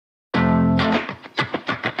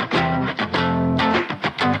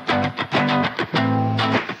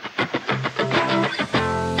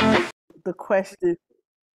question,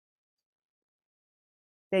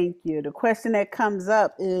 thank you. The question that comes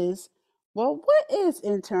up is, well, what is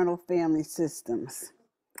internal family systems?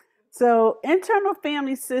 So, internal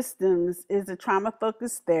family systems is a trauma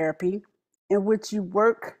focused therapy in which you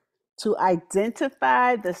work to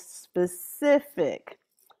identify the specific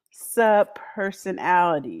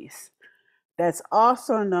subpersonalities that's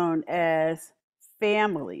also known as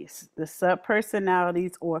families, the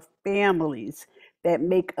subpersonalities or families that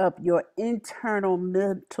make up your internal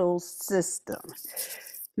mental system.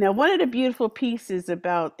 Now, one of the beautiful pieces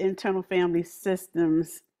about internal family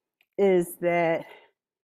systems is that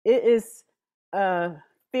it is a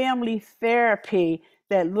family therapy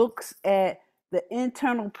that looks at the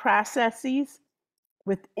internal processes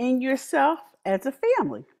within yourself as a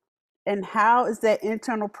family. And how is that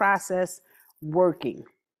internal process working?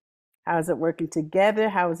 How is it working together?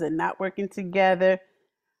 How is it not working together?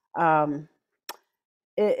 Um,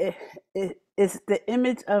 it's the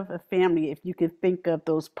image of a family if you can think of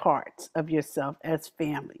those parts of yourself as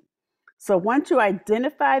family. So once you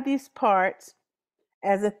identify these parts,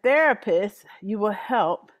 as a therapist, you will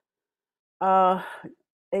help uh,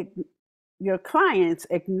 your clients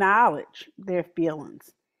acknowledge their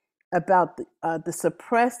feelings about the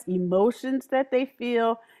suppressed emotions that they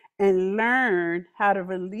feel and learn how to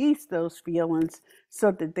release those feelings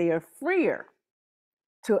so that they are freer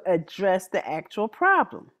to address the actual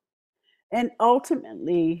problem and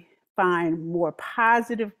ultimately find more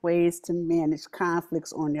positive ways to manage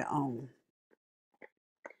conflicts on your own.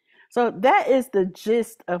 So that is the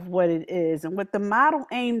gist of what it is. And what the model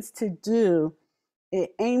aims to do,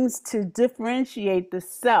 it aims to differentiate the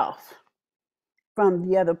self from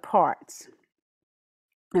the other parts.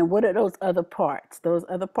 And what are those other parts? Those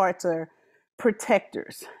other parts are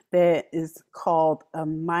protectors. That is called a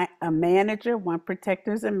manager. One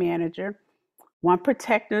protector is a manager. One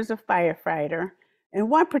protector is a firefighter. And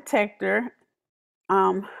one protector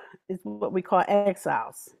is what we call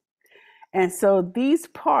exiles. And so these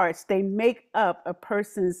parts, they make up a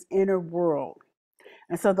person's inner world.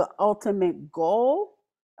 And so the ultimate goal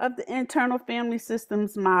of the internal family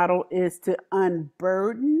systems model is to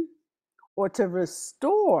unburden or to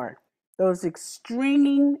restore those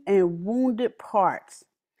extreme and wounded parts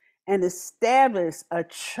and establish a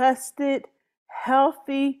trusted,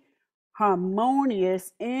 healthy,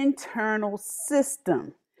 harmonious internal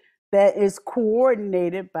system that is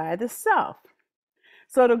coordinated by the self.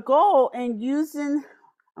 So the goal in using,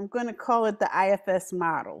 I'm going to call it the IFS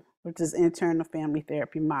model, which is internal family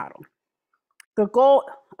therapy model. The goal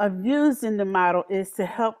of using the model is to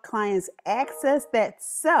help clients access that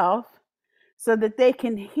self so that they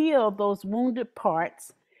can heal those wounded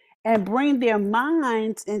parts and bring their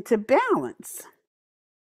minds into balance.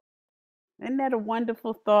 Isn't that a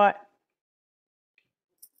wonderful thought?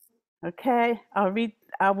 Okay,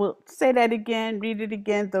 I will say that again, read it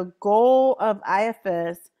again. The goal of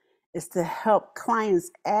IFS is to help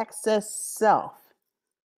clients access self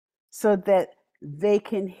so that they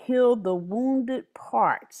can heal the wounded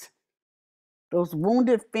parts, those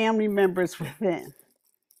wounded family members within,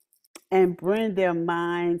 and bring their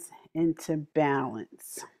minds into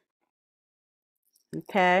balance.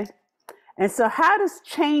 Okay? And so how does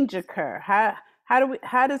change occur?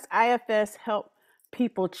 How does IFS help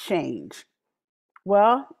people change?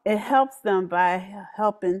 Well, it helps them by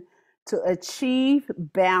helping to achieve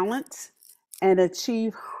balance and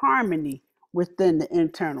achieve harmony within the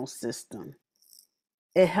internal system.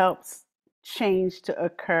 It helps change to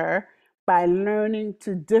occur by learning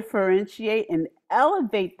to differentiate and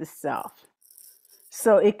elevate the self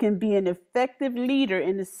so it can be an effective leader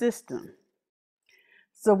in the system.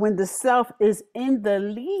 So when the self is in the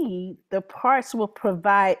lead, the parts will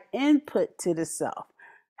provide input to the self.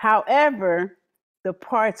 However, the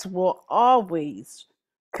parts will always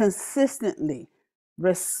consistently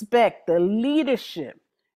respect the leadership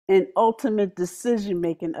and ultimate decision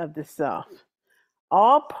making of the self.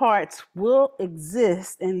 All parts will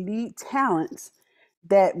exist and lead talents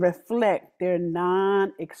that reflect their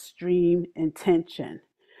non extreme intention.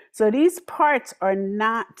 So these parts are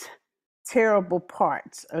not terrible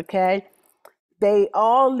parts, okay? They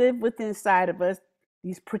all live within inside of us.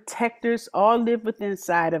 These protectors all live within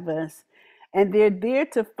inside of us, and they're there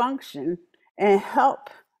to function and help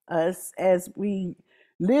us as we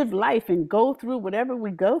live life and go through whatever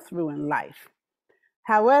we go through in life.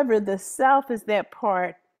 However, the self is that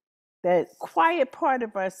part, that quiet part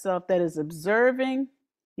of ourself that is observing,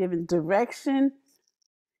 giving direction,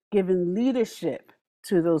 giving leadership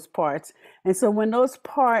to those parts. And so when those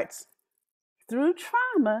parts, through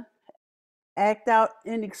trauma, act out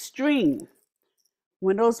in extreme,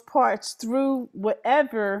 when those parts, through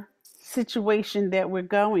whatever situation that we're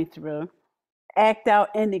going through, act out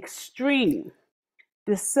in extreme.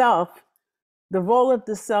 The self, the role of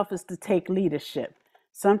the self is to take leadership.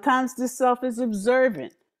 Sometimes the self is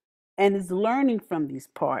observant and is learning from these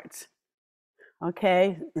parts.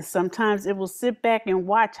 Okay. And sometimes it will sit back and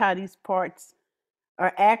watch how these parts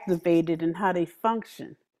are activated and how they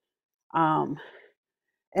function. Um,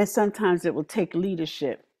 and sometimes it will take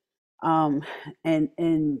leadership um,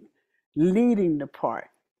 and leading the part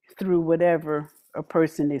through whatever a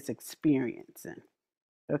person is experiencing.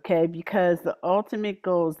 Okay, because the ultimate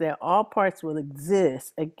goal is that all parts will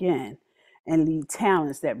exist again and lead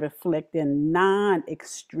talents that reflect their non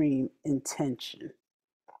extreme intention.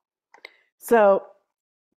 So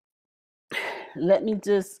let me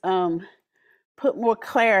just put more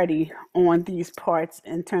clarity on these parts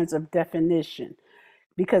in terms of definition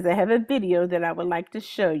because I have a video that I would like to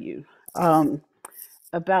show you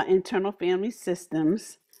about internal family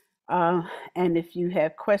systems. Uh, and if you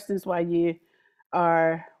have questions while you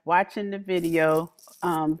are watching the video,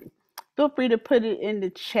 feel free to put it in the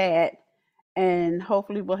chat and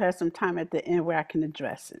hopefully we'll have some time at the end where I can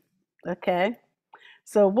address it. Okay?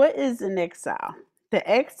 So, what is an exile? The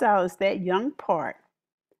exile is that young part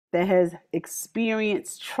that has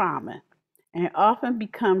experienced trauma and often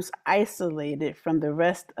becomes isolated from the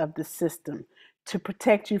rest of the system to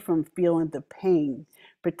protect you from feeling the pain,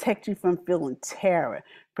 protect you from feeling terror,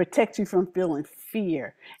 protect you from feeling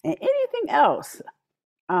fear, and anything else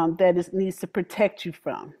needs to protect you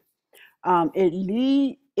from.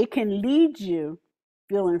 It can lead you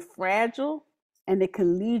feeling fragile, and it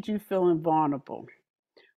can lead you feeling vulnerable.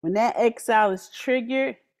 When that exile is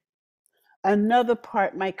triggered, another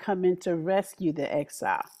part might come in to rescue the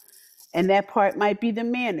exile. And that part might be the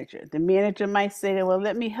manager. The manager might say, well,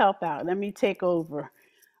 let me help out. Let me take over.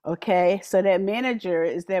 Okay. So that manager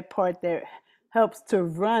is that part that helps to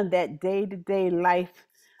run that day to day life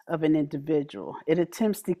of an individual. It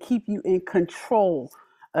attempts to keep you in control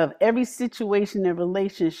of every situation and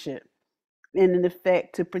relationship, and in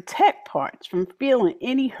effect, to protect parts from feeling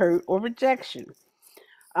any hurt or rejection.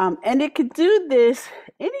 And it could do this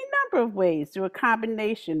any number of ways through a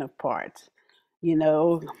combination of parts.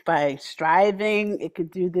 By striving, it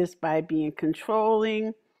could do this by being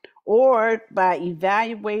controlling or by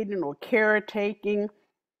evaluating or caretaking.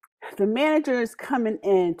 The manager is coming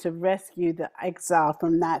in to rescue the exile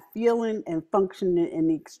from not feeling and functioning in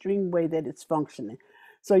the extreme way that it's functioning.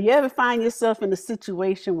 So you ever find yourself in a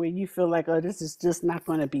situation where you feel like, oh, this is just not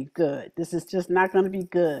going to be good. This is just not going to be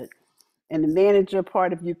good. And the manager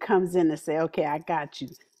part of you comes in and say, okay, I got you.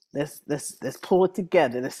 Let's pull it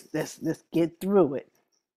together. Let's get through it.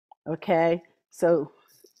 Okay. So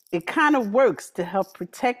it kind of works to help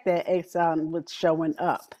protect that exile and what's showing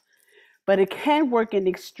up. But it can work in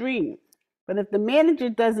extreme. But if the manager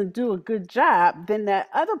doesn't do a good job, then that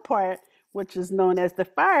other part, which is known as the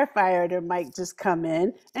firefighter, might just come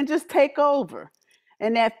in and just take over.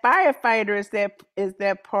 And that firefighter is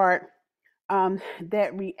that part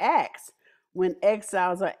that reacts when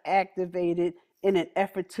exiles are activated in an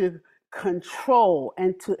effort to control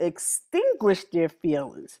and to extinguish their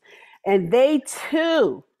feelings. And they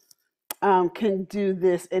too can do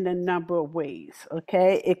this in a number of ways.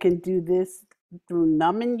 Okay, it can do this through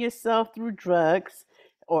numbing yourself through drugs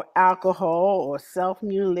or alcohol or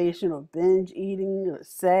self-mutilation or binge eating or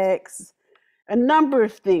sex, a number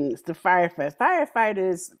of things. The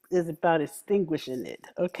firefighter is about extinguishing it.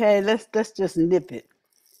 Okay, let's just nip it.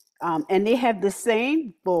 And they have the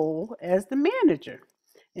same goal as the manager,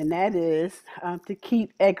 and that is to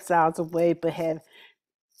keep exiles away, but have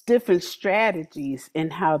different strategies in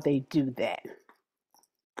how they do that.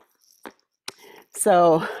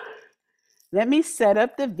 So let me set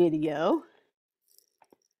up the video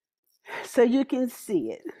so you can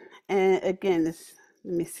see it. And again,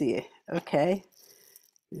 let me see it. Okay.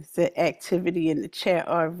 It's the activity in the chat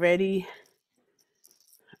already.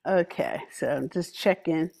 Okay, so I'm just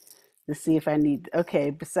checking to see if I need, okay,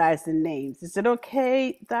 besides the names. Is it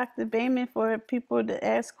okay, Dr. Bayman, for people to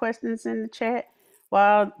ask questions in the chat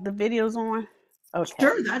while the video's on? Okay.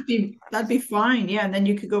 Sure, that'd be fine. Yeah, and then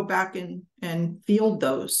you could go back and field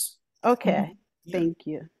those. Okay. Yeah. Thank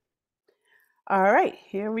you. All right,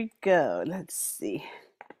 here we go. Let's see.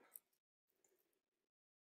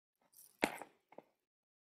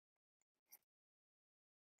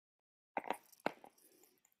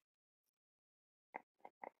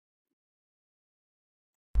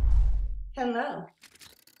 Hello,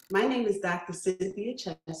 my name is Dr. Cynthia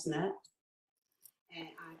Chesnut, and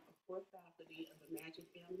I'm a fourth faculty of the Magic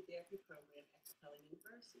Family Therapy Program at Capella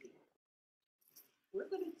University. We're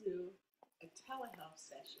going to do a telehealth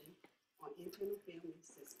session on internal family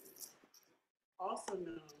systems. also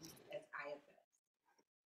known as IFS.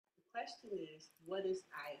 The question is, what is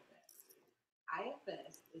IFS?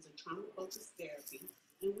 IFS is a trauma focused therapy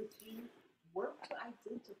in which you work to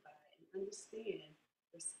identify and understand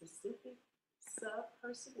the specific sub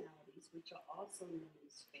personalities, which are also known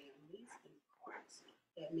as families and parts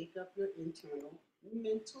that make up your internal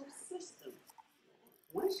mental system.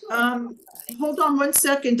 Once you identify, Hold on one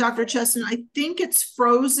second, Dr. Chesnut. I think it's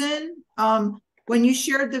frozen. When you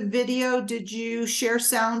shared the video, did you share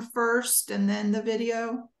sound first and then the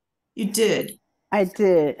video? You did. I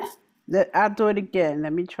did. I'll do it again.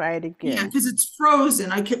 Let me try it Yeah, again. because it's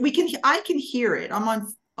frozen. I can hear it. I'm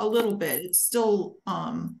on a little bit. It's still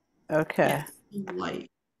yeah, Okay. it's still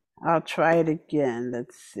light. I'll try it again.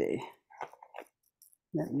 Let's see.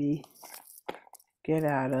 Let me get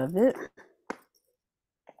out of it.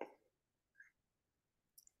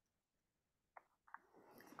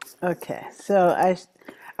 Okay. So I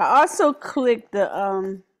also clicked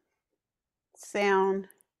the sound,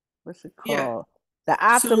 what's it Yeah. called? The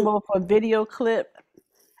So optimal for video clip.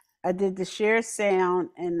 I did the share sound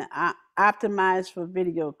and optimize for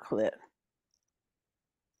video clip.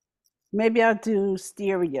 Maybe I'll do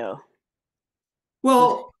stereo for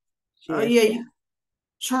well, share yeah, sound.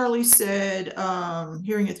 Charlie said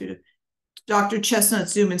hearing it through the Dr. Chestnut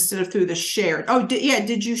Zoom instead of through the shared. Oh,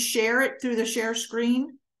 did you share it through the share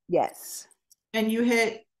screen? Yes. And you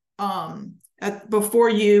hit before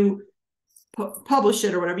you publish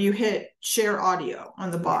it or whatever, you hit share audio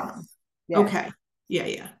on the bottom. Yes. Yes. Okay.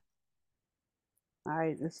 Yeah. All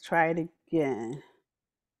right, let's try it again.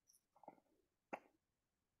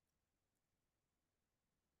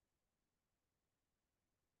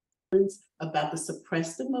 About the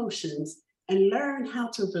suppressed emotions and learn how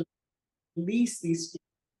to release these.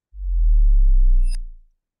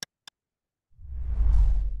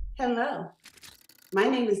 Hello, my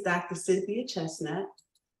name is Dr. Cynthia Chesnut,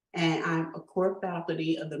 and I'm a core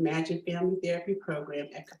faculty of the Magic Family Therapy Program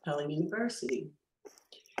at Capella University.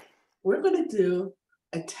 We're going to do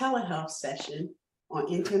a telehealth session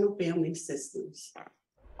on internal family systems,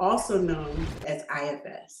 also known as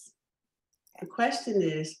IFS. The question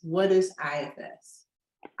is, what is IFS?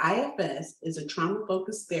 IFS is a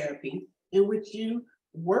trauma-focused therapy in which you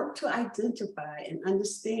work to identify and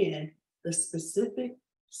understand the specific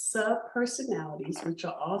sub-personalities, which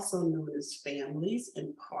are also known as families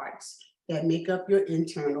and parts that make up your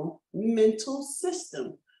internal mental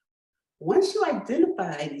system. Once you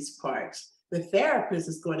identify these parts, the therapist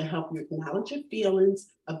is going to help you acknowledge your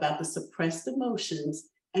feelings about the suppressed emotions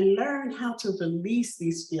and learn how to release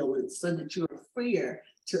these feelings so that you are freer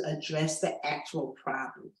to address the actual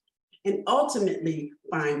problem and ultimately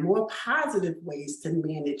find more positive ways to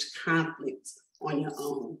manage conflicts on your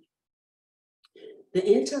own. The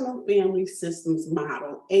internal family systems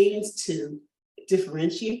model aims to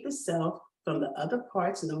differentiate the self from the other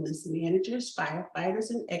parts known as managers, firefighters,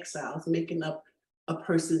 and exiles, making up a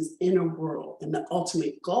person's inner world. And the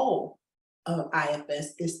ultimate goal of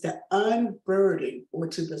IFS is to unburden or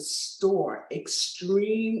to restore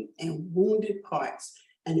extreme and wounded parts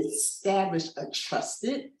and establish a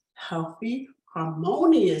trusted, healthy,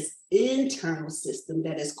 harmonious internal system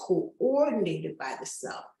that is coordinated by the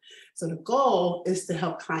self. So the goal is to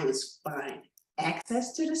help clients find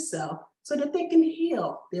access to the self so that they can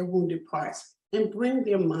heal their wounded parts and bring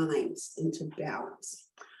their minds into balance.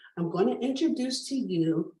 I'm going to introduce to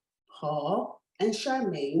you Paul and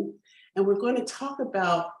Charmaine, and we're going to talk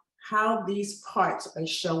about how these parts are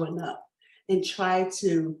showing up and try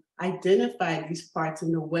to identify these parts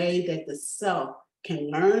in a way that the self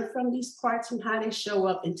can learn from these parts and how they show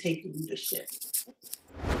up and take leadership.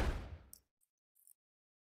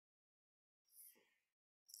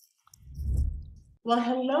 Well,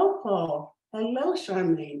 hello, Paul. Hello,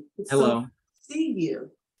 Charmaine. It's so Hello. good to see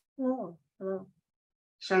you. Hello. Hello.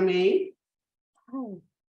 Charmaine, Hi.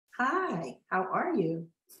 hi. How are you?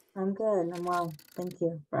 I'm good. I'm well. Thank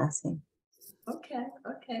you for asking. Okay.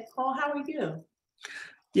 Paul, how are you?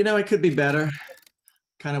 You know, it could be better.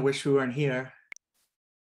 Kind of wish we weren't here,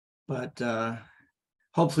 but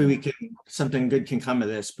hopefully something good can come of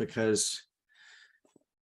this because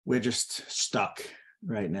we're just stuck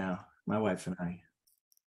right now, my wife and I.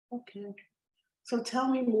 Okay. So tell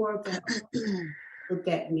me more about what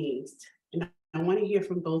that means. And I want to hear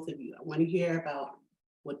from both of you. I want to hear about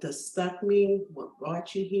what does stuck mean, what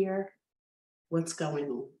brought you here, what's going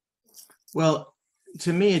on. Well,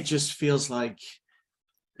 to me, it just feels like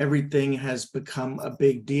everything has become a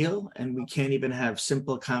big deal and we can't even have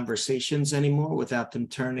simple conversations anymore without them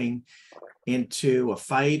turning into a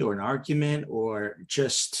fight or an argument or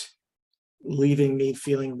just leaving me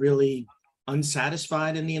feeling really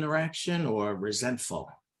unsatisfied in the interaction or resentful.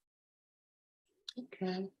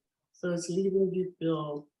 Okay, so it's leaving you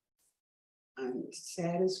feel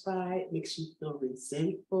unsatisfied, makes you feel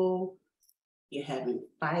resentful, you're having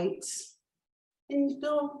fights, and you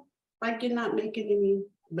feel like you're not making any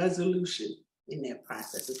resolution in that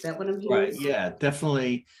process. Is that what I'm hearing? Right, yeah,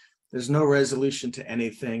 definitely. There's no resolution to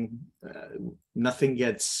anything. Nothing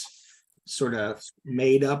gets sort of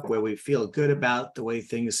made up where we feel good about the way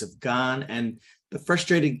things have gone. And the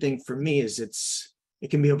frustrating thing for me is it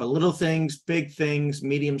can be over little things, big things,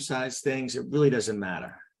 medium-sized things. It really doesn't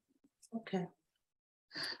matter. Okay.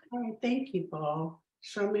 All right, thank you, Paul.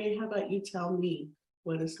 Charmaine, how about you tell me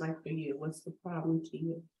what it's like for you? What's the problem to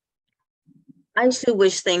you? I still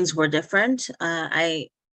wish things were different. I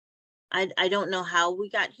don't know how we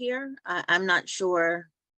got here. I'm not sure.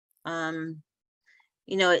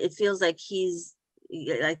 You know, it feels like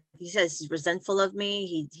like he says, he's resentful of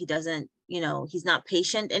me. He doesn't, you know, he's not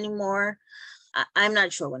patient anymore. I'm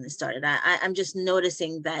not sure when it started. I'm just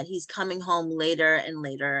noticing that he's coming home later and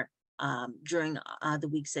later during the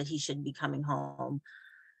weeks that he should be coming home,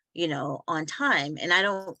 you know, on time. And I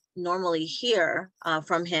don't normally hear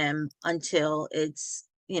from him until it's,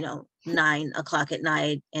 you know, 9 o'clock at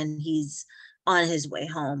night, and he's on his way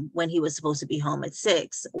home when he was supposed to be home at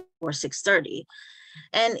 6 or 6:30.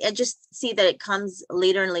 And I just see that it comes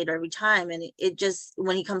later and later every time. And it just,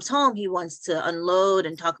 when he comes home, he wants to unload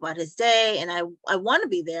and talk about his day. And I want to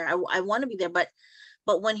be there. I want to be there.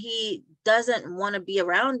 But when he doesn't want to be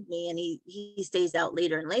around me and he stays out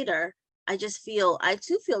later and later, I too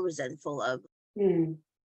feel resentful of. And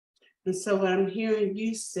so what I'm hearing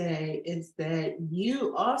you say is that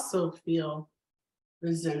you also feel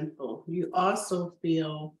resentful. You also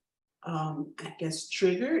feel, I guess,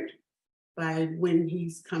 triggered by when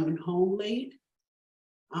he's coming home late.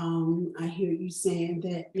 I hear you saying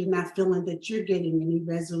that you're not feeling that you're getting any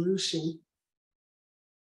resolution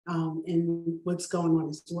in what's going on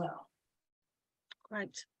as well.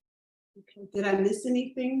 Right. Okay. Did I miss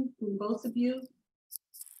anything from both of you?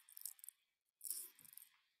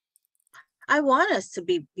 I want us to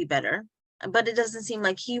be better, but it doesn't seem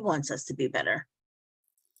like he wants us to be better.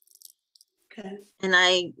 Okay.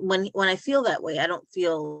 And when I feel that way, I don't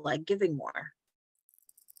feel like giving more.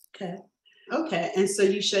 Okay. Okay. And so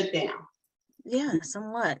you shut down. Yeah,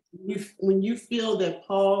 somewhat. When you feel that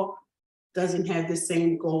Paul doesn't have the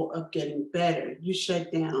same goal of getting better, you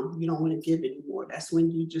shut down. You don't want to give anymore. That's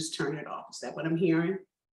when you just turn it off. Is that what I'm hearing?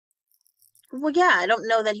 Well, yeah, I don't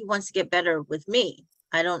know that he wants to get better with me.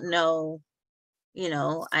 I don't know, you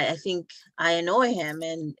know, I think I annoy him,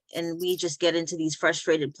 and we just get into these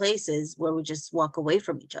frustrated places where we just walk away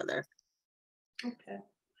from each other. Okay.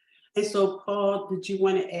 And so, Paul, did you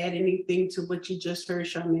want to add anything to what you just heard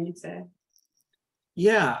Charmaine say?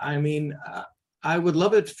 Yeah, I mean, I would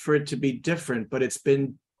love it for it to be different, but it's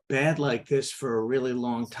been bad like this for a really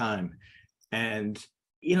long time. And,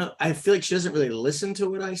 you know, I feel like she doesn't really listen to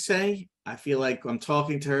what I say. I feel like I'm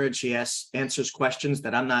talking to her and she answers questions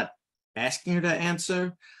that I'm not asking her to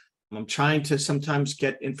answer. I'm trying to sometimes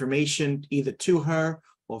get information either to her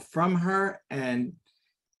or from her, and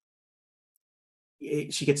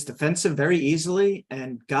she gets defensive very easily.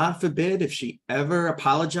 And God forbid if she ever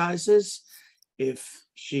apologizes, if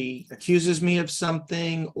she accuses me of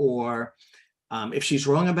something, or if she's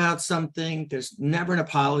wrong about something, there's never an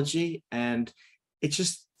apology. And it's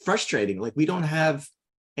just frustrating. Like, we don't have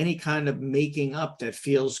any kind of making up that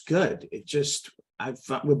feels good. It just,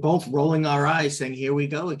 we're both rolling our eyes saying, here we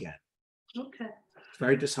go again. Okay. It's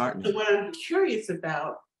very disheartening. So what I'm curious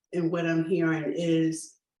about and what I'm hearing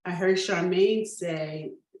is, I heard Charmaine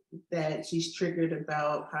say that she's triggered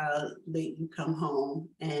about how late you come home,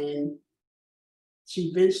 and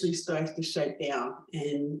she eventually starts to shut down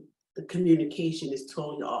and the communication is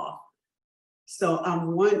totally off. So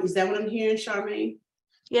is that what I'm hearing, Charmaine?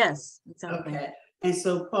 Yes, exactly. Okay. And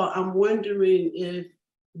so, Paul, I'm wondering if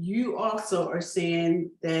you also are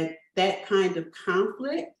saying that that kind of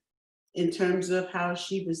conflict in terms of how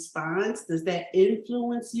she responds, does that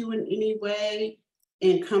influence you in any way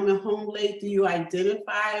in coming home late? Do you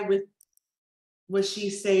identify with what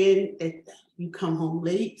she's saying, that you come home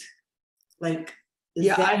late? Like,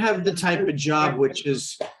 yeah, I have the type of job which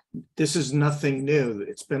is, this is nothing new.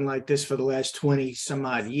 It's been like this for the last 20 some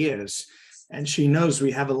odd years. And she knows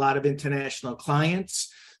we have a lot of international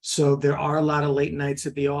clients. So there are a lot of late nights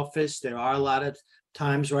at the office. There are a lot of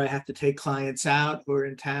times where I have to take clients out who are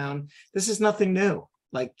in town. This is nothing new.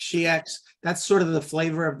 Like, she acts, that's sort of the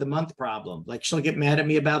flavor of the month problem. Like, she'll get mad at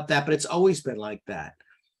me about that, but it's always been like that.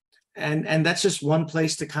 And that's just one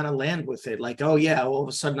place to kind of land with it. Like, oh yeah, all of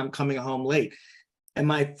a sudden I'm coming home late. Am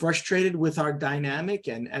I frustrated with our dynamic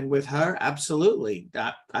and with her? Absolutely.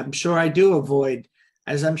 I'm sure I do avoid,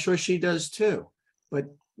 as I'm sure she does too. But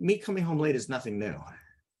me coming home late is nothing new.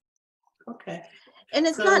 Okay. And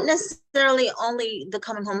it's So- not necessarily only the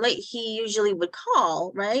coming home late. He usually would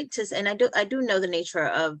call, right? And I do know the nature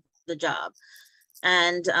of the job.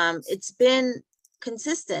 And it's been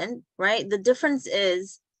consistent, right? The difference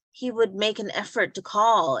is he would make an effort to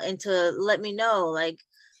call and to let me know, like,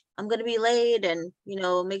 I'm gonna be late, and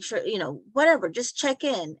make sure, whatever, just check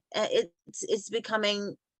in. It's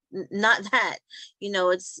becoming not that,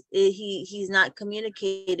 he's not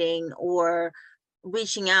communicating or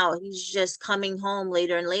reaching out. He's just coming home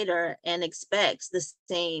later and later and expects the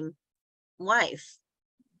same wife.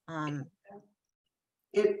 And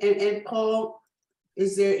Paul,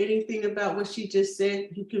 is there anything about what she just said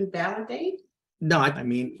you can validate? No, I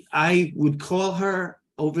mean, I would call her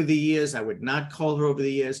over the years. I would not call her over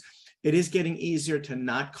the years. It is getting easier to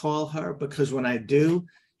not call her because when I do,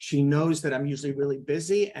 she knows that I'm usually really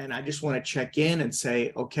busy and I just want to check in and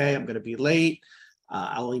say, okay, I'm going to be late.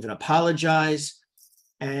 I'll even apologize.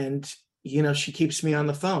 And, she keeps me on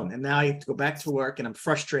the phone. And now I have to go back to work and I'm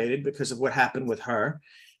frustrated because of what happened with her.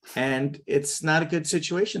 And it's not a good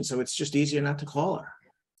situation. So it's just easier not to call her.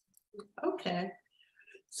 Okay.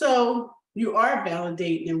 So you are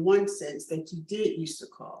validating in one sense that you did used to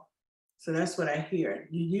call. So that's what I hear.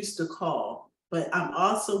 You used to call, but I'm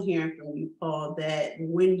also hearing from you, Paul, that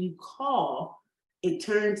when you call, it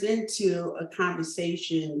turns into a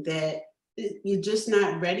conversation that you're just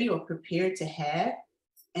not ready or prepared to have.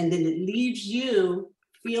 And then it leaves you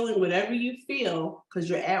feeling whatever you feel because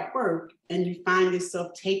you're at work and you find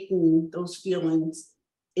yourself taking those feelings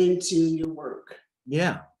into your work.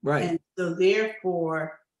 Yeah, right. And so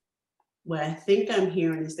therefore, what I think I'm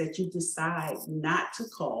hearing is that you decide not to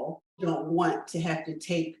call, you don't want to have to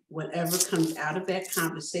take whatever comes out of that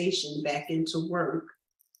conversation back into work.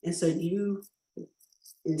 And so you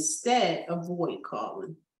instead avoid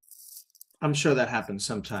calling. I'm sure that happens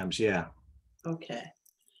sometimes. Yeah. Okay.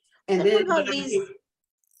 And And then what about these?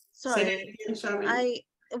 Sorry.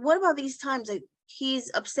 What about these times that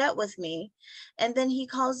he's upset with me and then he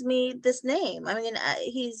calls me this name? I mean,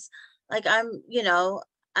 he's like,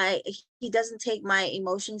 he doesn't take my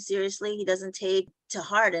emotions seriously. He doesn't take to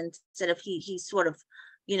heart. And instead of he sort of,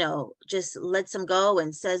 just lets him go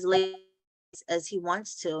and says late as he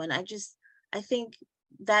wants to. And I think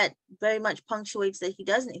that very much punctuates that he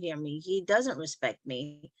doesn't hear me. He doesn't respect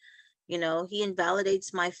me. He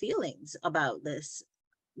invalidates my feelings about this,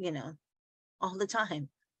 all the time.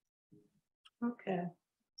 Okay.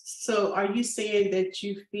 So are you saying that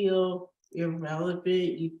you feel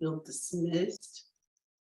irrelevant? You feel dismissed?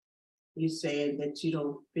 You saying that you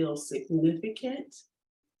don't feel significant?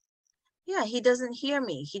 Yeah, he doesn't hear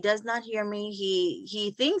me. He does not hear me.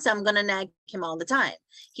 He thinks I'm gonna nag him all the time.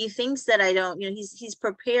 He thinks that I don't, he's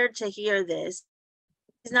prepared to hear this.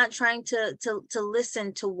 He's not trying to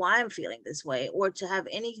listen to why I'm feeling this way or to have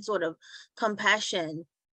any sort of compassion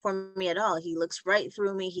for me at all. He looks right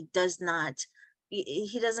through me. He does not,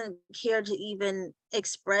 he doesn't care to even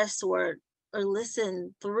express or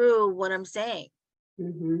listen through what I'm saying.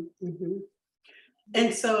 Mm-hmm, mm-hmm.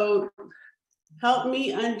 And so help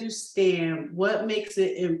me understand what makes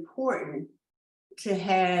it important to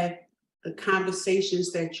have the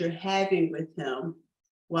conversations that you're having with him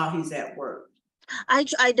while he's at work. I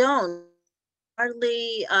don't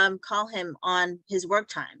hardly call him on his work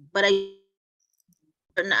time, but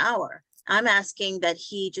an hour. I'm asking that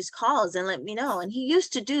he just calls and let me know. And he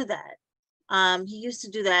used to do that. He used to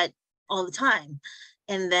do that all the time.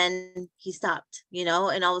 And then he stopped, and all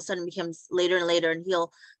of a sudden becomes later and later, and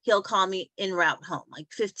he'll call me en route home, like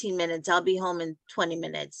 15 minutes. I'll be home in 20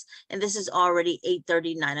 minutes. And this is already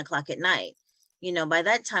 8:30, 9 o'clock at night. By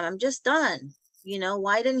that time I'm just done.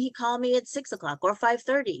 Why didn't he call me at 6 o'clock or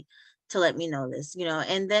 5:30 to let me know this,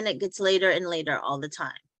 and then it gets later and later all the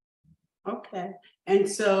time. Okay. And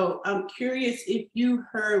so I'm curious if you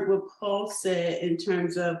heard what Paul said in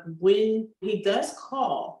terms of when he does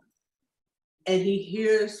call and he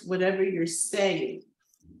hears whatever you're saying,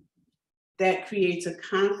 that creates a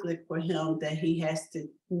conflict for him that he has to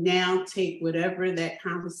now take whatever that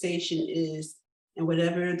conversation is and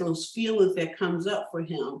whatever those feelings that comes up for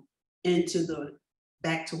him into the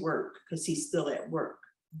back to work because he's still at work.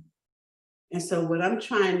 And so what I'm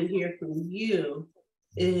trying to hear from you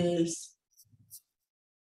is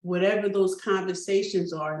whatever those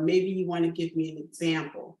conversations are, maybe you want to give me an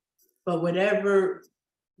example, but whatever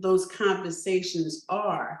those conversations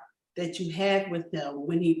are that you have with him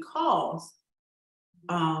when he calls,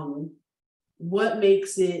 what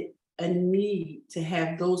makes it a need to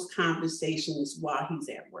have those conversations while he's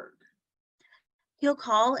at work? He'll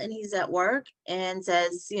call and he's at work and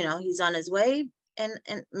says, he's on his way. And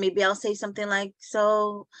maybe I'll say something like,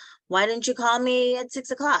 so why didn't you call me at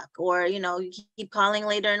 6 o'clock? Or, you keep calling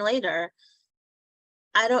later and later.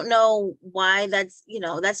 I don't know why that's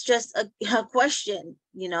just a question,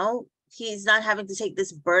 he's not having to take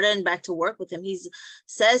this burden back to work with him.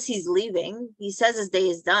 Says he's leaving. He says his day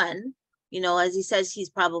is done. As he says, he's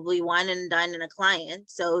probably whining and dining a client.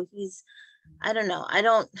 So I don't know.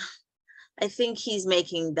 I think he's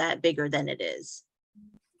making that bigger than it is.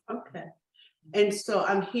 Okay. And so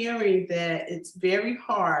I'm hearing that it's very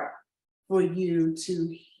hard for you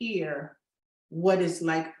to hear what it's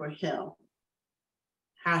like for him,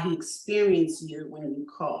 how he experienced you when you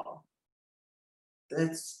call.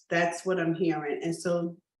 That's what I'm hearing. And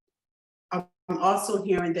so I'm also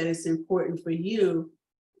hearing that it's important for you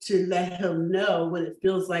to let him know what it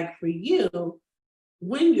feels like for you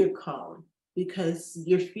when you're calling, because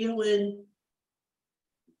you're feeling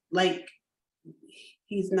like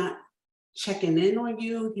he's not checking in on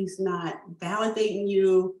you, he's not validating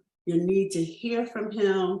you. You need to hear from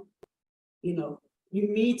him. You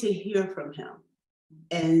need to hear from him.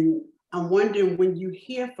 And I'm wondering, when you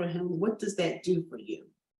hear from him, what does that do for you?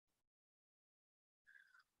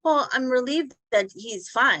 Well, I'm relieved that he's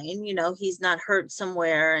fine, he's not hurt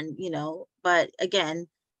somewhere, and but again,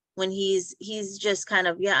 when he's just kind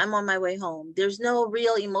of, yeah, I'm on my way home. There's no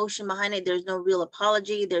real emotion behind it. There's no real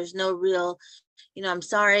apology. There's no real, I'm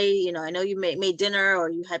sorry, I know you made dinner or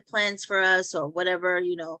you had plans for us or whatever,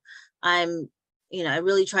 I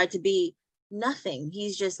really tried to be nothing.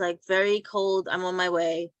 He's just like very cold. I'm on my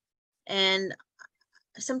way. And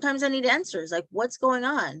sometimes I need answers, like, what's going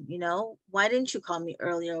on? Why didn't you call me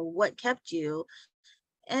earlier? What kept you?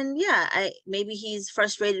 And yeah, maybe he's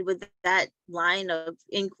frustrated with that line of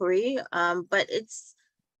inquiry, but it's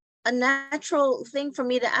a natural thing for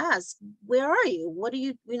me to ask, where are you? What do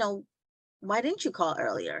you, why didn't you call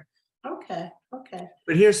earlier? Okay.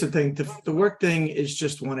 But here's the thing, the work thing is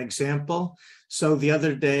just one example. So the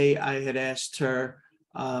other day I had asked her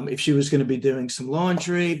if she was going to be doing some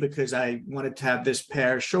laundry because I wanted to have this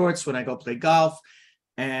pair of shorts when I go play golf.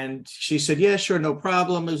 And she said, yeah, sure, no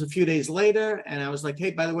problem. It was a few days later. And I was like,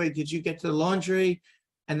 hey, by the way, did you get to the laundry?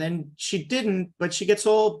 And then she didn't, but she gets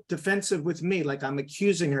all defensive with me, like I'm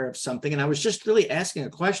accusing her of something. And I was just really asking a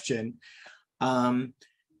question. And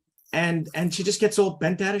she just gets all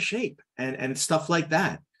bent out of shape and stuff like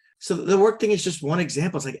that. So the work thing is just one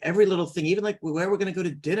example. It's like every little thing, even like where we're going to go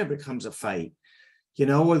to dinner becomes a fight,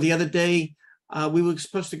 or the other day we were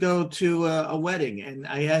supposed to go to a wedding and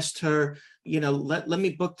I asked her, let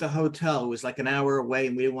me book the hotel. It was like an hour away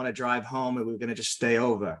and we didn't want to drive home and we were going to just stay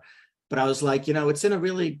over. But I was like, it's in a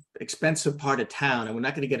really expensive part of town and we're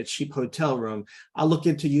not going to get a cheap hotel room. I'll look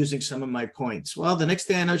into using some of my points. Well, the next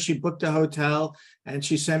thing I know, she booked a hotel and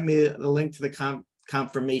she sent me the link to the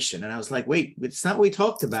confirmation. And I was like, wait, it's not what we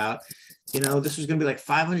talked about. This was going to be like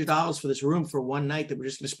 $500 for this room for one night that we're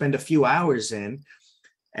just going to spend a few hours in.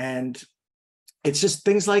 And it's just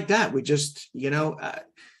things like that. We just,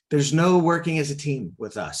 there's no working as a team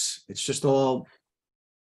with us. It's just all,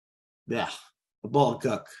 a ball of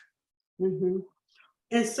gook. Mm-hmm.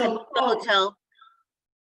 And I so booked the hotel.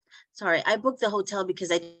 Sorry, I booked the hotel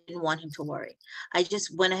because I didn't want him to worry. I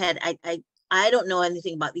just went ahead. I don't know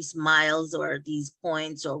anything about these miles or these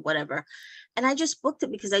points or whatever. And I just booked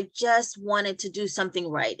it because I just wanted to do something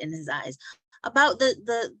right in his eyes. About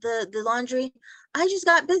the laundry, I just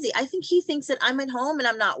got busy. I think he thinks that I'm at home and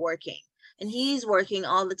I'm not working. And he's working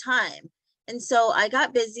all the time. And so I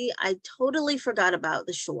got busy. I totally forgot about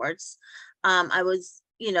the shorts. I was,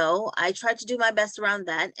 I tried to do my best around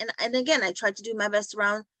that. And again, I tried to do my best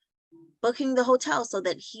around booking the hotel so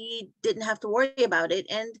that he didn't have to worry about it.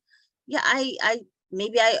 And yeah, I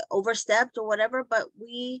maybe I overstepped or whatever, but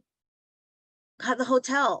we got the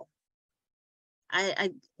hotel.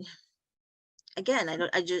 Again,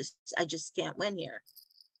 I just can't win here.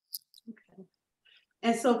 Okay.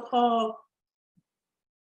 And so Paul,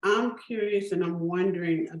 I'm curious and I'm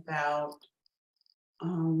wondering about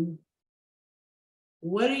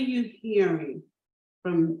what are you hearing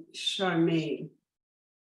from Charmaine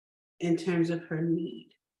in terms of her need?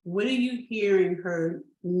 What are you hearing her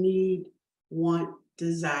need, want,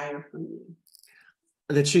 desire from you?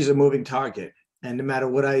 That she's a moving target. And no matter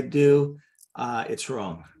what I do, it's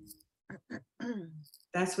wrong.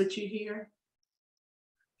 That's what you hear?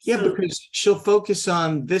 Yeah, So, because she'll focus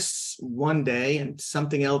on this one day and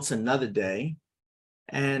something else another day.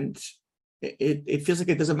 And it feels like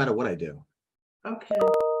it doesn't matter what I do. okay.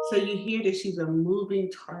 So you hear that she's a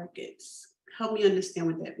moving target. help me understand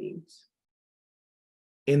what that means.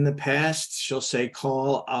 In the past, she'll say,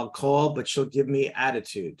 call, I'll call, but she'll give me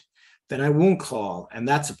attitude. Then I won't call, and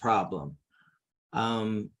that's a problem.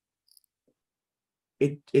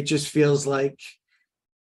 It just feels like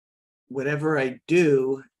whatever I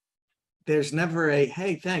do, there's never a,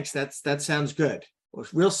 hey, thanks, that sounds good. Or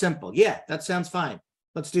it's real simple. Yeah, that sounds fine.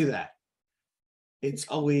 Let's do that. It's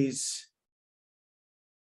always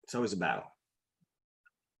a battle.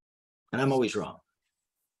 And I'm always wrong.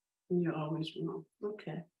 And you're always wrong.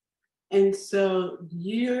 Okay. And so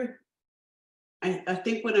I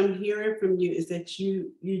think what I'm hearing from you is that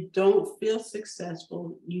you don't feel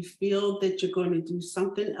successful. You feel that you're going to do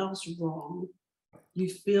something else wrong. You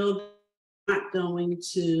feel not going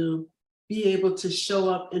to be able to show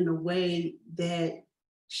up in a way that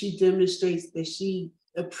she demonstrates that she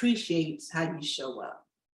appreciates how you show up.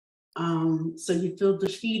 So you feel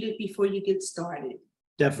defeated before you get started.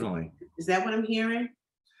 Definitely. Is that what I'm hearing?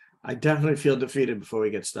 I definitely feel defeated before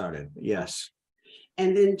we get started. Yes.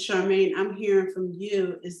 And then Charmaine, I'm hearing from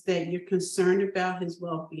you is that you're concerned about his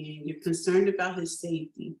well-being. You're concerned about his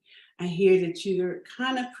safety. I hear that you're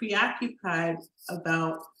kind of preoccupied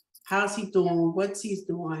about how's he doing, what's he's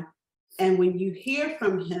doing. And when you hear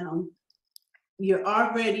from him, you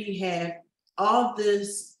already have all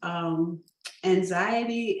this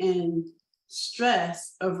anxiety and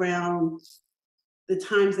stress around the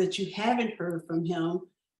times that you haven't heard from him,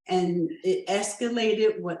 and it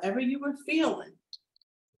escalated whatever you were feeling.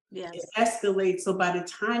 Yes. It escalates. So by the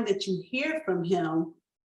time that you hear from him,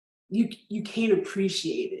 you can't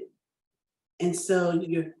appreciate it. And so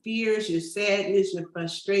your fears, your sadness, your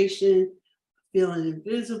frustration, feeling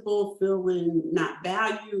invisible, feeling not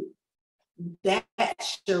valued, that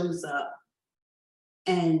shows up.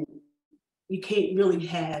 And you can't really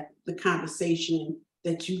have the conversation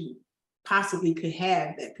that you possibly could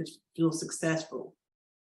have that could feel successful.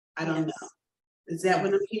 I don't know. Is that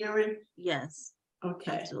what I'm hearing? Yes,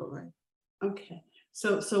 Okay. absolutely. Okay.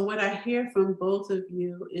 So what I hear from both of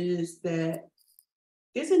you is that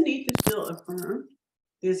there's a need to feel affirmed.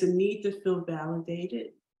 There's a need to feel validated.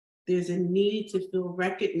 There's a need to feel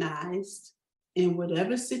recognized in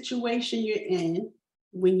whatever situation you're in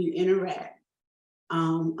when you interact.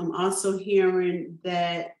 I'm also hearing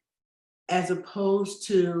that as opposed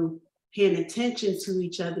to paying attention to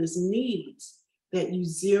each other's needs, that you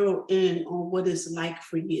zero in on what it's like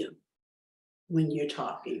for you when you're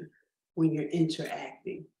talking, when you're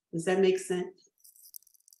interacting. Does that make sense?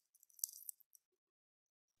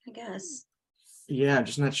 I guess. Yeah, I'm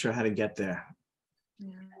just not sure how to get there.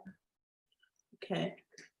 Yeah. Okay.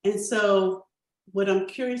 And so what I'm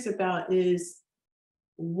curious about is,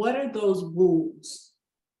 what are those wounds?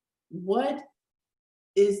 What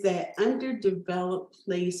is that underdeveloped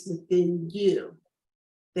place within you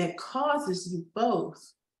that causes you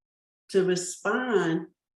both to respond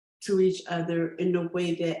to each other in a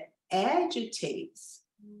way that agitates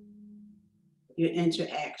your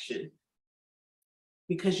interaction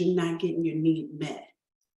because you're not getting your need met?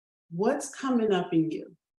 What's coming up in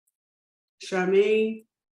you? Charmaine,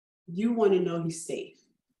 you want to know he's safe.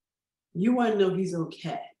 You want to know he's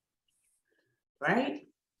okay, right?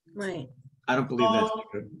 Right. I don't believe that's Paul,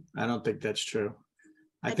 true. I don't think that's true.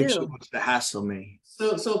 I I think she do. wants to hassle me.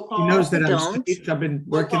 so She knows Paul, that I'm don't. safe. I've been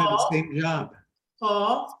working at the Paul? same job.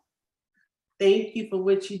 Paul, thank you for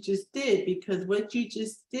what you just did, because what you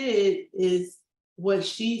just did is what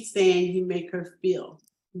she's saying you make her feel.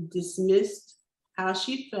 You dismissed how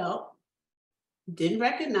she felt, didn't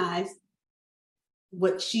recognize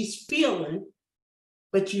what she's feeling,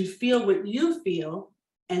 but you feel what you feel,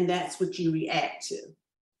 and that's what you react to.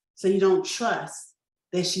 So you don't trust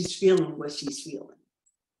that she's feeling what she's feeling.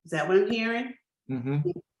 Is that what I'm hearing? Mhm.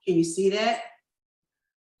 Can you see that?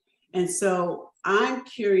 And so I'm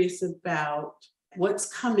curious about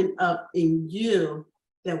what's coming up in you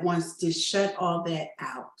that wants to shut all that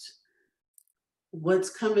out. What's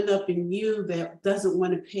coming up in you that doesn't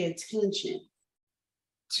want to pay attention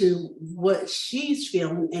to what she's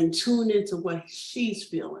feeling and tune into what she's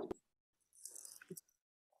feeling.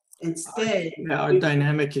 Instead, Yeah, our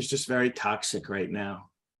dynamic is just very toxic right now,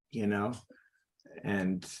 and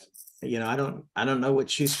I don't know what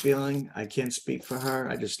she's feeling. I can't speak for her.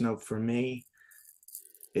 I just know for me,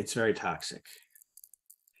 it's very toxic.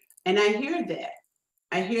 and I hear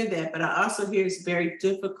that, but I also hear it's very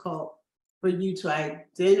difficult for you to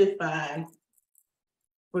identify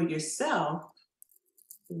for yourself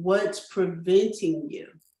what's preventing you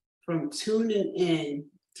from tuning in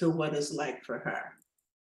to what it's like for her.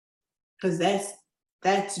 Because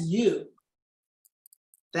that's you.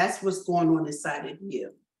 That's what's going on inside of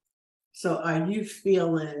you. So are you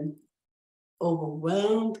feeling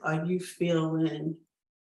overwhelmed? Are you feeling,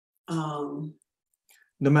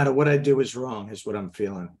 No matter what I do is wrong, is what I'm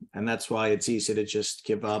feeling. And that's why it's easy to just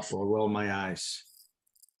give up or roll my eyes.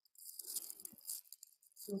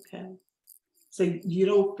 okay. So you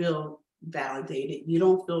don't feel validated, you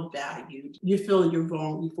don't feel valued, you feel you're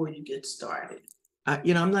wrong before you get started.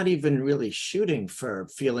 I'm not even really shooting for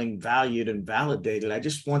feeling valued and validated. I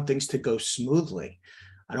just want things to go smoothly.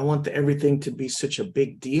 I don't want everything to be such a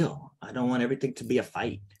big deal. I don't want everything to be a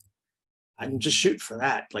fight. I'm just shooting for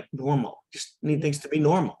that, like normal. Just need things to be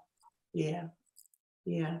normal. Yeah,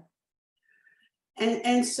 yeah.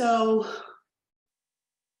 And so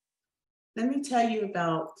let me tell you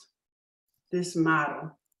about this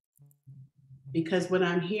model, because what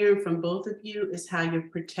I'm hearing from both of you is how your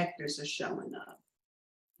protectors are showing up.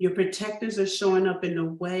 Your protectors are showing up in a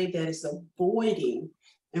way that is avoiding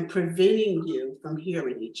and preventing you from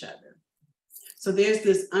hearing each other. So there's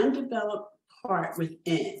this undeveloped part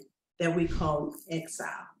within that we call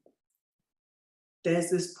exile. There's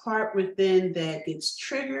this part within that gets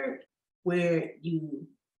triggered where you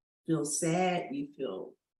feel sad, you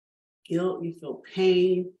feel guilt, you feel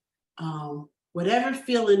pain, whatever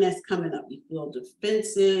feeling that's coming up, you feel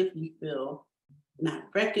defensive, you feel not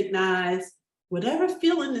recognized, whatever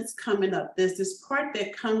feeling that's coming up, there's this part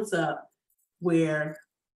that comes up where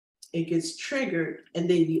it gets triggered and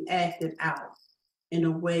then you act it out in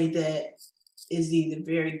a way that is either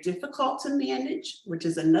very difficult to manage, which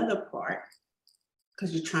is another part,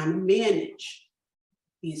 because you're trying to manage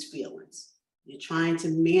these feelings. You're trying to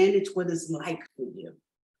manage what it's like for you.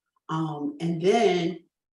 And then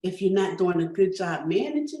if you're not doing a good job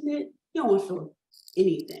managing it, you don't want to feel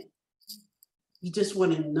anything. You just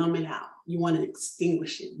want to numb it out. You want to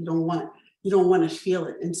extinguish it. You don't want to feel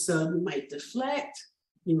it. And so you might deflect,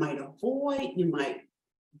 you might avoid, you might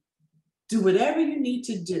do whatever you need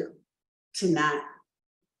to do to not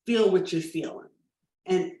feel what you're feeling.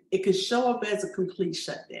 And it can show up as a complete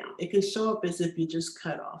shutdown. It can show up as if you're just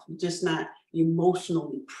cut off. You're just not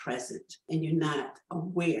emotionally present and you're not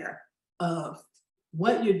aware of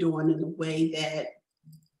what you're doing in a way that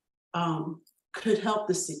could help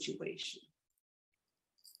the situation.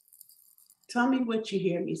 Tell me what you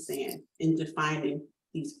hear me saying in defining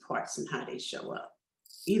these parts and how they show up.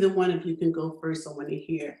 Either one of you can go first. I want to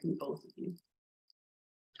hear from both of you.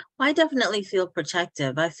 I definitely feel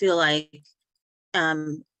protective. I feel like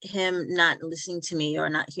him not listening to me or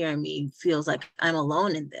not hearing me feels like I'm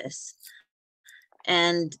alone in this.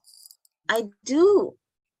 And I do,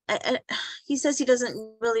 he says he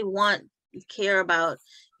doesn't really care about,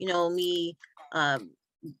 me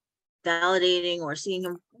validating or seeing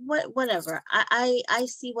him, whatever. I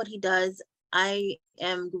see what he does. I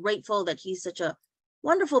am grateful that he's such a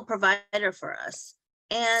wonderful provider for us.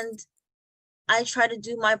 And I try to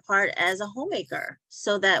do my part as a homemaker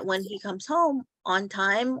so that when he comes home on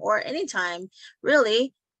time or anytime,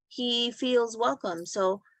 really, he feels welcome.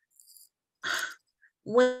 So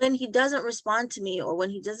when he doesn't respond to me or when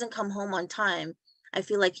he doesn't come home on time, I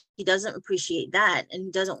feel like he doesn't appreciate that and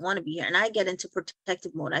he doesn't want to be here. And I get into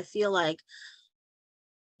protective mode. I feel like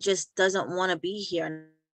he just doesn't want to be here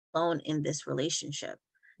alone in this relationship,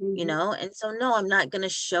 And so, no, I'm not going to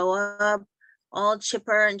show up all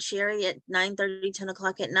chipper and cheery at 9:30, 10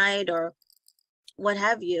 o'clock at night or what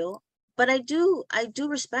have you. But I do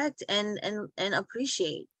respect and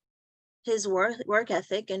appreciate his work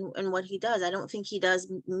ethic and what he does. I don't think he does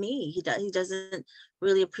me. He doesn't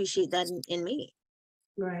really appreciate that in me.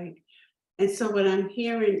 Right. And so what I'm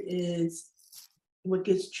hearing is what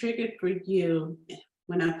gets triggered for you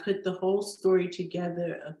when I put the whole story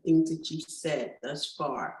together of things that you said thus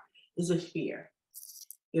far is a fear.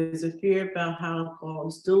 There's a fear about how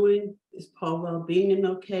Paul's doing. Is Paul well-being and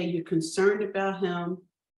okay? You're concerned about him,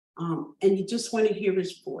 and you just want to hear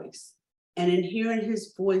his voice. And in hearing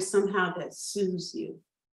his voice, somehow that soothes you.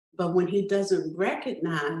 But when he doesn't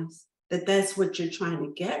recognize that that's what you're trying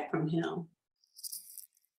to get from him,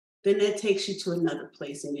 then that takes you to another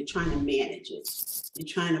place and you're trying to manage it. You're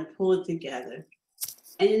trying to pull it together.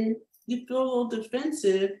 And you feel a little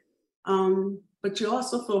defensive, but you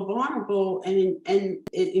also feel vulnerable, and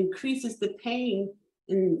it increases the pain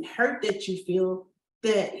and hurt that you feel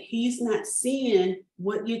that he's not seeing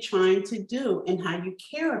what you're trying to do and how you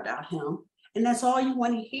care about him. And that's all you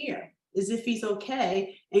want to hear is if he's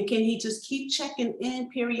okay. And can he just keep checking in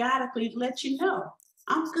periodically to let you know,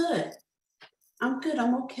 I'm good. I'm good.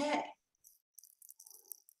 I'm okay.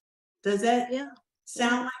 Does that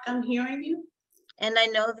sound like I'm hearing you? And I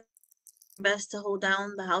know that it's best to hold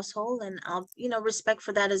down the household, and I'll, respect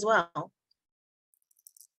for that as well.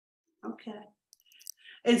 Okay.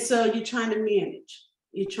 And so you're trying to manage.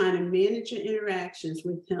 You're trying to manage your interactions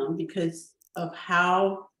with him because of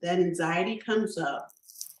how that anxiety comes up,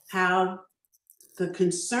 how the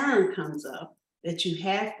concern comes up that you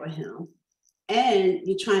have for him, and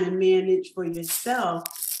you're trying to manage for yourself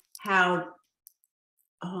how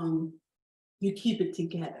you keep it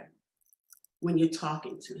together when you're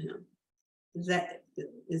talking to him. Does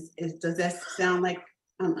that sound like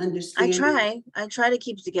I'm understanding? I try to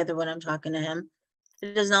keep it together when I'm talking to him.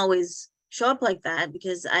 It doesn't always show up like that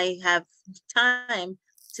because I have time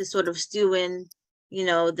to sort of stew in,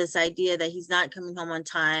 this idea that he's not coming home on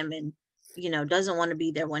time and, doesn't want to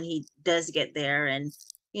be there when he does get there, and,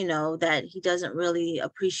 that he doesn't really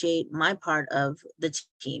appreciate my part of the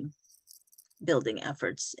team building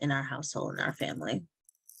efforts in our household and our family.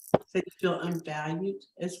 So you feel unvalued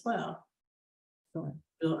as well. Sure.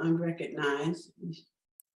 Feel unrecognized,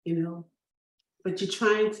 but you're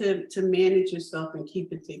trying to manage yourself and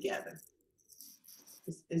keep it together.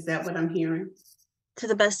 Is that what I'm hearing? To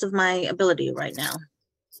the best of my ability right now.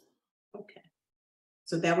 Okay.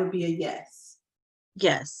 So that would be a yes.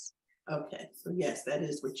 Yes. Okay. So yes, that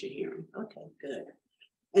is what you're hearing. Okay, good.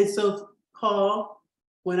 And so, Paul,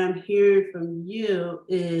 what I'm hearing from you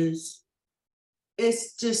is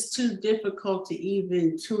it's just too difficult to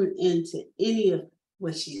even tune into any of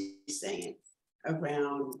what she's saying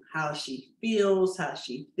around how she feels, how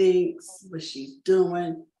she thinks, what she's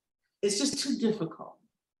doing. It's just too difficult.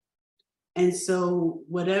 And so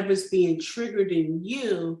whatever's being triggered in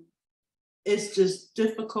you, it's just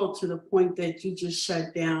difficult to the point that you just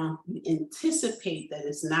shut down. You anticipate that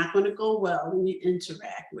it's not going to go well when you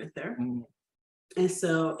interact with her. Mm. And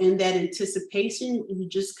so in that anticipation, you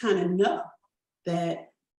just kind of know that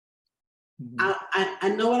I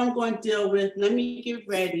know what I'm going to deal with. Let me get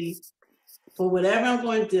ready for whatever I'm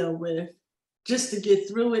going to deal with just to get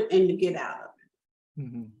through it and to get out of it.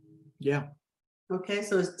 Mm-hmm. Yeah. Okay,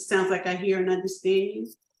 so it sounds like I hear and understand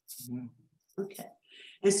you. Mm-hmm. Okay.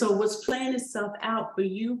 And so what's playing itself out for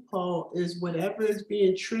you, Paul, is whatever is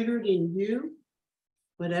being triggered in you,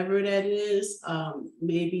 whatever that is,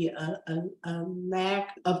 maybe a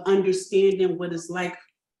lack of understanding what it's like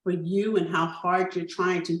for you and how hard you're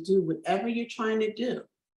trying to do whatever you're trying to do.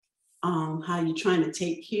 How you're trying to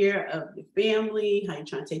take care of your family, how you're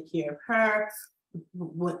trying to take care of her,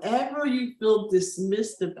 whatever you feel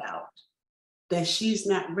dismissed about that she's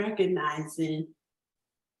not recognizing,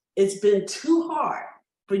 it's been too hard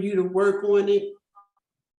for you to work on it.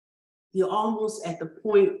 You're almost at the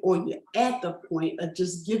point, or you're at the point of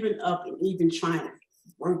just giving up and even trying to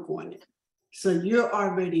work on it. So you're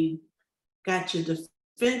already got your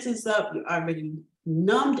defenses up, you're already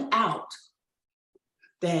numbed out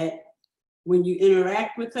that when you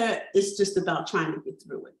interact with her, it's just about trying to get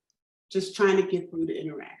through it. Just trying to get through the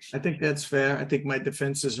interaction. I think that's fair. I think my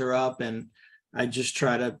defenses are up and I just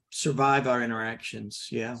try to survive our interactions.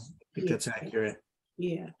 Yeah, I think that's accurate.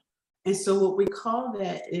 Yeah. And so what we call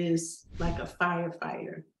that is like a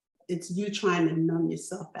firefighter. It's you trying to numb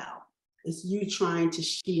yourself out. It's you trying to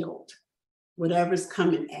shield whatever's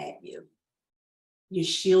coming at you. You're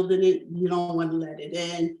shielding it. You don't want to let it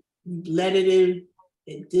in. You let it in.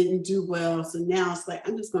 It didn't do well. So now it's like,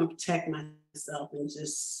 I'm just going to protect myself and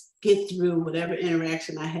just get through whatever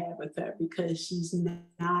interaction I have with her because she's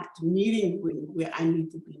not meeting me where I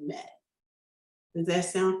need to be met. Does that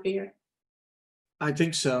sound fair? I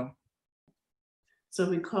think so. So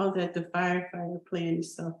we call that the firefighter playing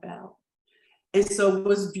itself out. And so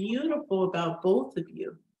what's beautiful about both of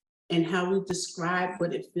you and how we describe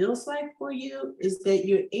what it feels like for you is that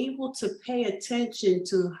you're able to pay attention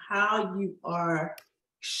to how you are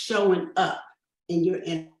showing up in your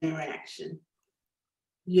interaction.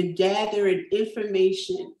 You're gathering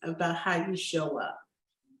information about how you show up.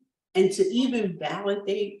 And to even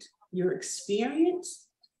validate your experience,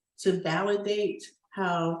 to validate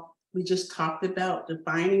how we just talked about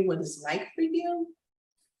defining what it's like for you,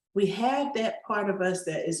 we have that part of us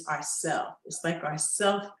that is ourself. It's like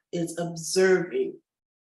ourself is observing.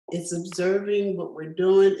 It's observing what we're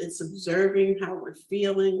doing. It's observing how we're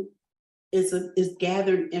feeling. It's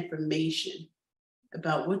gathering information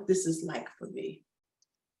about what this is like for me.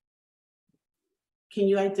 Can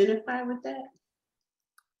you identify with that?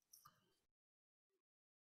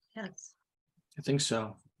 Yes. I think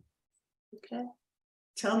so. Okay.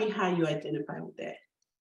 Tell me how you identify with that.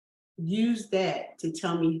 Use that to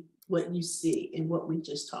tell me what you see and what we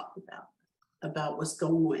just talked about what's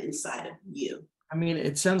going on inside of you. I mean,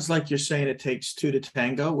 it sounds like you're saying it takes two to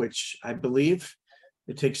tango, which I believe.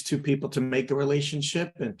 It takes two people to make a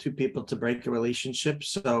relationship and two people to break a relationship.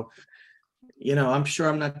 So, I'm sure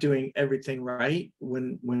I'm not doing everything right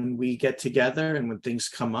when we get together and when things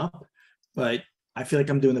come up, but I feel like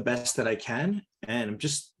I'm doing the best that I can, and I'm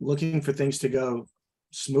just looking for things to go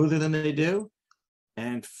smoother than they do,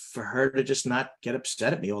 and for her to just not get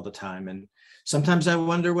upset at me all the time. And sometimes I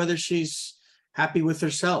wonder whether she's happy with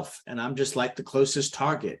herself, and I'm just like the closest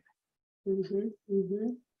target.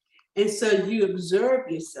 And so you observe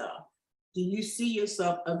yourself. Do you see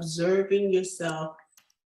yourself observing yourself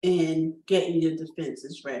and getting your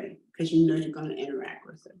defenses ready? Because you know you're going to interact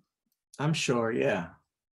with her. I'm sure, yeah.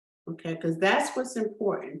 Okay, because that's what's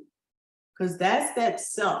important. Because that's that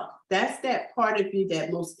self. That's that part of you,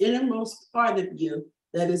 that most innermost part of you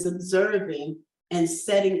that is observing and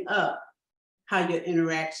setting up how your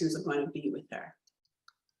interactions are going to be with her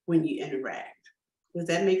when you interact. Does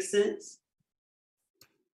that make sense?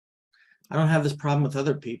 I don't have this problem with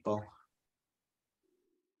other people.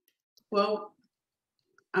 Well,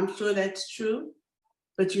 I'm sure that's true,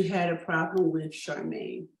 but you had a problem with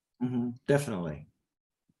Charmaine. Definitely.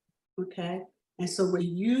 Okay. And so when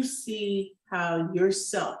you see how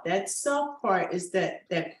yourself, that self part is that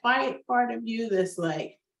quiet part of you that's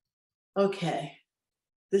like, okay,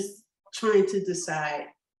 this trying to decide,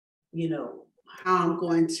 you know, how I'm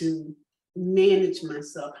going to manage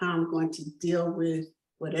myself, how I'm going to deal with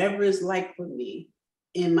whatever is like for me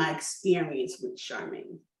in my experience with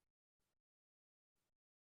Charmaine.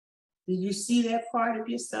 Do you see that part of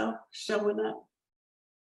yourself showing up?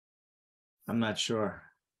 I'm not sure.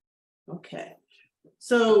 Okay.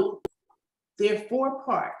 So there are 4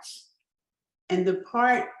 parts. And the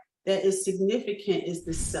part that is significant is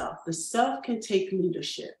the self. The self can take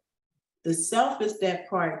leadership. The self is that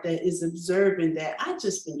part that is observing that I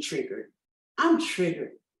just been triggered. I'm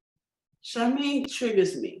triggered. Charmaine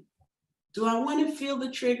triggers me. Do I want to feel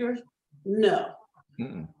the trigger? No.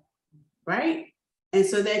 Right? And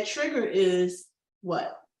so that trigger is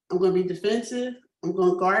what? I'm going to be defensive. I'm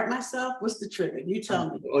going to guard myself. What's the trigger? You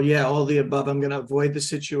tell me. Oh yeah, all the above. I'm going to avoid the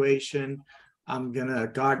situation. I'm going to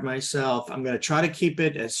guard myself. I'm going to try to keep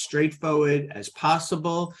it as straightforward as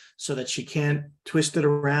possible so that she can't twist it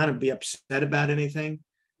around and be upset about anything.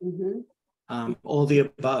 All the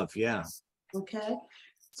above, yeah. Okay.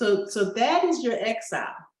 So that is your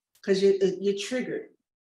exile, because you're triggered.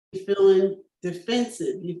 You're feeling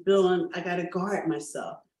defensive. You're feeling, I got to guard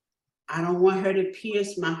myself. I don't want her to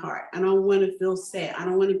pierce my heart. I don't want to feel sad. I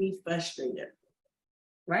don't want to be frustrated.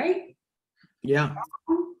 Right? Yeah.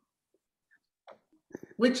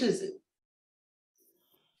 Which is it?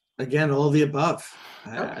 Again, all the above.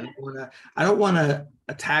 Okay. I don't want to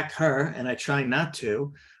attack her, and I try not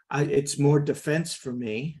to. It's more defense for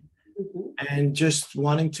me, and just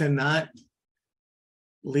wanting to not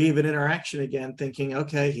leave an interaction again, thinking,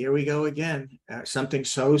 okay, here we go again. Something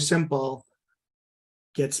so simple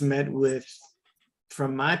gets met with,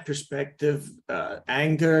 from my perspective,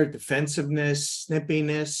 anger, defensiveness,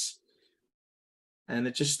 snippiness, and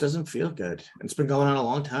it just doesn't feel good. It's been going on a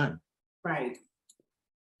long time. Right.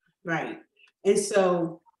 Right. And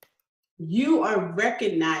so you are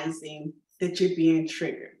recognizing that you're being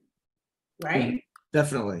triggered, right?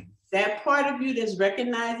 Definitely. That part of you that's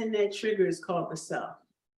recognizing that trigger is called the self.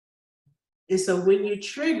 And so when you're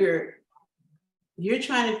triggered, you're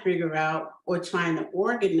trying to figure out or trying to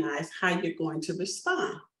organize how you're going to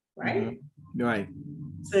respond, right? Right.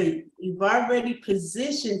 So you've already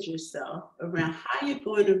positioned yourself around how you're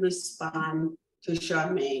going to respond to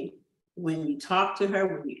Charmaine when you talk to her,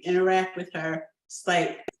 when you interact with her. It's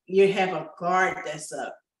like you have a guard that's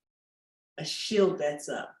up, a shield that's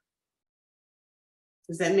up.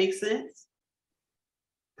 Does that make sense?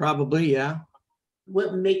 Probably, yeah.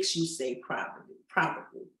 What makes you say probably?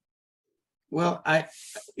 Probably. Well,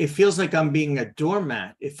 it feels like I'm being a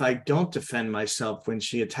doormat if I don't defend myself when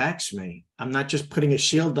she attacks me. I'm not just putting a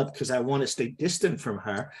shield up because I want to stay distant from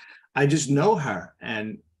her. I just know her,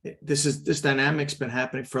 and this dynamic's been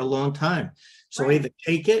happening for a long time. So I either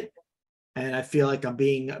take it and I feel like I'm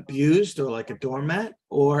being abused or like a doormat,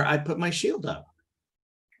 or I put my shield up.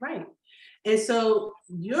 Right. And so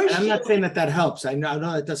I'm not saying that helps. I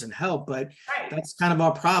know it doesn't help, but that's kind of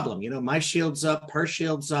our problem. You know, my shield's up, her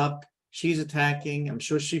shield's up. She's attacking. I'm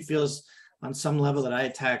sure she feels on some level that I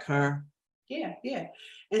attack her. Yeah, yeah.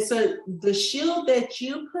 And so the shield that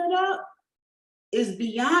you put up is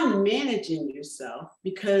beyond managing yourself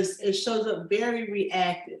because it shows up very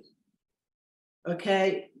reactive.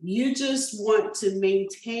 Okay. You just want to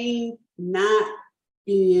maintain not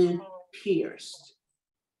being pierced.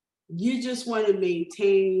 You just want to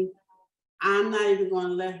maintain, I'm not even going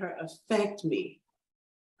to let her affect me.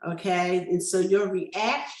 Okay. And so your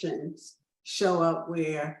reactions show up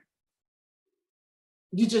where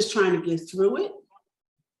you're just trying to get through it.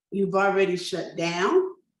 You've already shut down.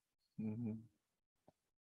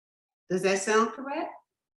 Does that sound correct?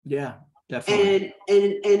 Yeah, definitely.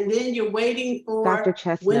 And then you're waiting for Dr.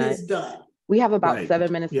 when Chesnut, it's done. we have about Right.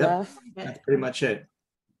 7 minutes Yep. left. That's pretty much it.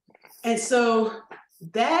 And so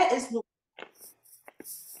that is what.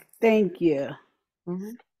 Thank you.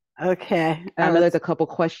 Mhm. Okay. And I know there's a couple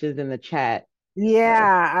questions in the chat.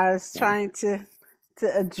 Yeah, I was yeah. trying to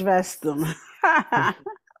address them.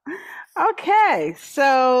 Okay,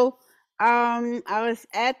 so I was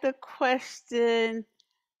at the question.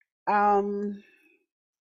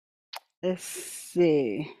 Let's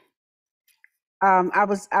see. I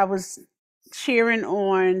was cheering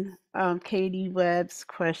on Katie Webb's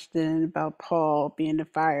question about Paul being a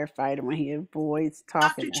firefighter when he avoids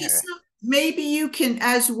talking Dr. to her. Chesnut, maybe you can,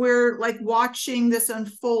 as we're like watching this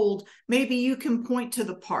unfold, maybe you can point to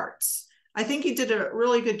the parts. I think you did a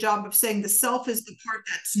really good job of saying the self is the part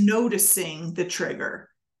that's noticing the trigger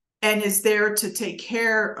and is there to take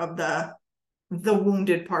care of the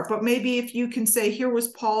wounded part. But maybe if you can say, here was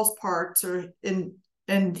Paul's parts, or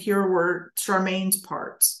and here were Charmaine's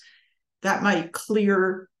parts, that might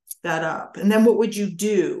clear that up. And then what would you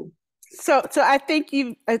do? So I think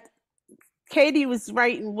you Katie was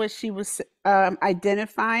right in what she was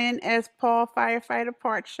identifying as Paul firefighter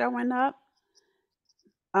part showing up,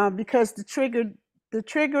 because the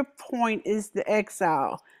trigger point is the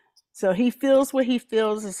exile. So he feels what he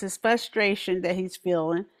feels. It's his frustration that he's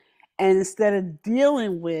feeling, and instead of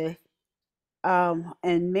dealing with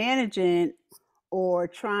and managing or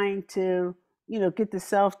trying to get the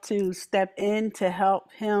self to step in to help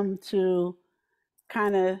him to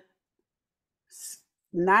kind of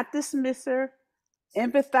not dismiss her,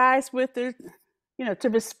 empathize with her, to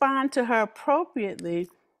respond to her appropriately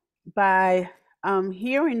by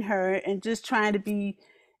hearing her and just trying to be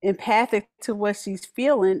empathic to what she's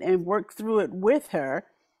feeling and work through it with her.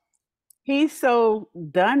 He's so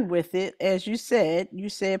done with it, as you said. You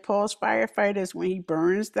said Paul's firefighter is when he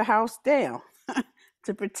burns the house down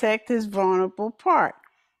to protect his vulnerable part.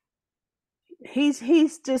 He's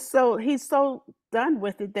so done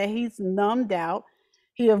with it that he's numbed out.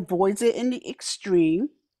 He avoids it in the extreme.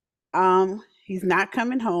 He's not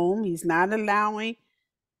coming home. He's not allowing.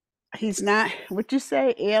 He's not what you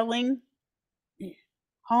say ailing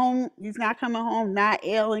home. He's not coming home. Not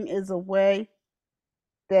ailing is a way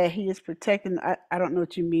that he is protecting. I don't know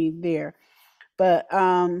what you mean there, but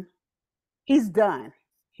he's done.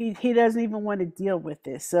 He doesn't even want to deal with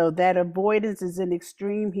this. So that avoidance is an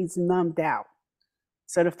extreme. He's numbed out.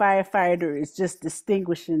 So the firefighter is just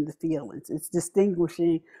distinguishing the feelings. It's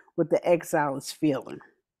distinguishing what the exile is feeling.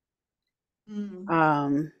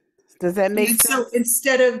 Does that make sense? So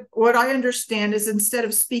instead of, what I understand is, instead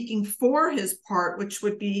of speaking for his part, which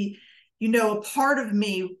would be, a part of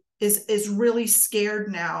me is really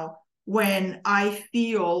scared now when I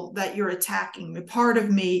feel that you're attacking me. Part of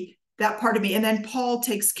me, that part of me, and then Paul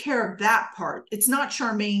takes care of that part. It's not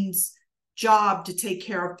Charmaine's job to take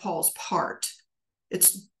care of Paul's part.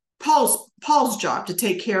 It's Paul's job to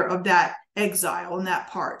take care of that exile and that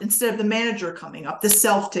part. Instead of the manager coming up, the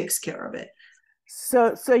self takes care of it.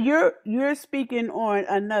 So you're speaking on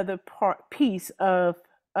another piece of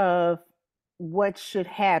what should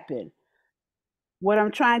happen. What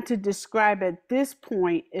I'm trying to describe at this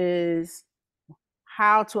point is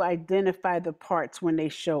how to identify the parts when they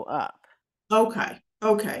show up. Okay.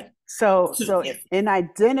 So in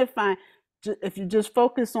identifying, if you just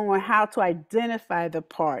focus on how to identify the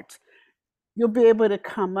parts, you'll be able to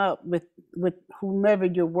come up with whomever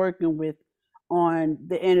you're working with on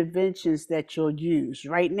the interventions that you'll use.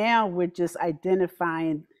 Right now, we're just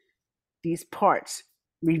identifying these parts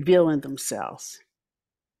revealing themselves.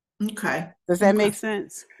 Okay. Does that make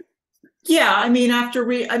sense? Yeah, I mean,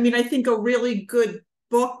 I think a really good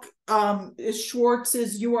book is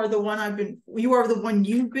Schwartz's You Are the One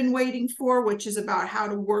You've Been Waiting For, which is about how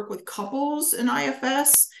to work with couples in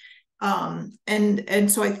IFS.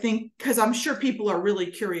 And so I think, because I'm sure people are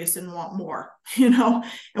really curious and want more, and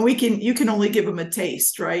you can only give them a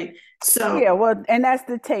taste, right? So yeah, well, and that's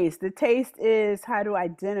the taste. The taste is how to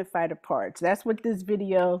identify the parts. That's what this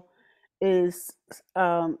video is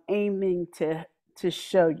aiming to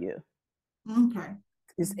show you. Okay.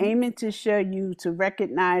 It's aiming to show you to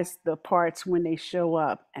recognize the parts when they show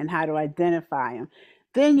up and how to identify them.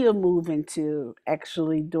 Then you'll move into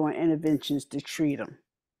actually doing interventions to treat them.